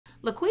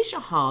LaQuisha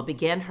Hall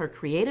began her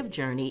creative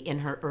journey in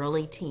her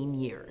early teen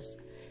years.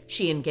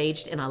 She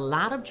engaged in a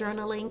lot of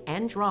journaling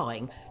and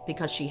drawing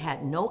because she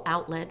had no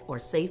outlet or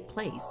safe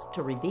place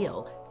to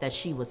reveal that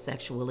she was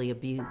sexually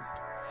abused.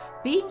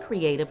 Being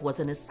creative was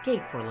an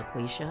escape for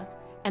LaQuisha,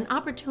 an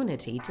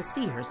opportunity to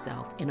see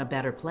herself in a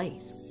better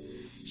place.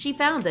 She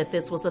found that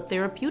this was a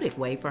therapeutic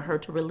way for her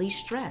to release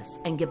stress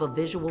and give a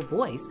visual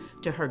voice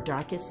to her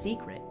darkest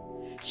secret.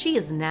 She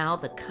is now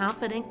the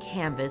confident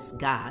canvas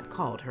God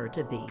called her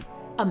to be,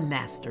 a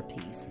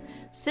masterpiece.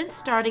 Since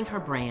starting her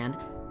brand,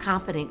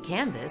 Confident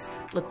Canvas,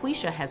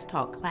 LaQuisha has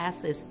taught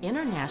classes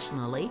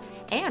internationally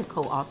and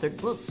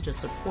co-authored books to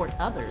support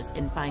others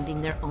in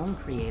finding their own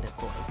creative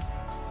voice.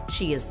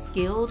 She is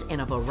skilled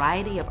in a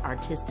variety of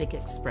artistic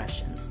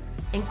expressions,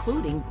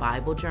 including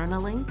Bible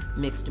journaling,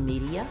 mixed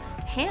media,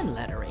 hand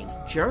lettering,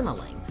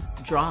 journaling,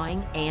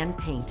 drawing, and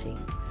painting.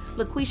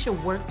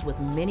 LaQuisha works with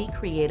many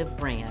creative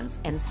brands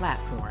and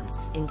platforms,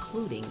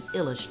 including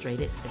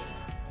Illustrated Faith.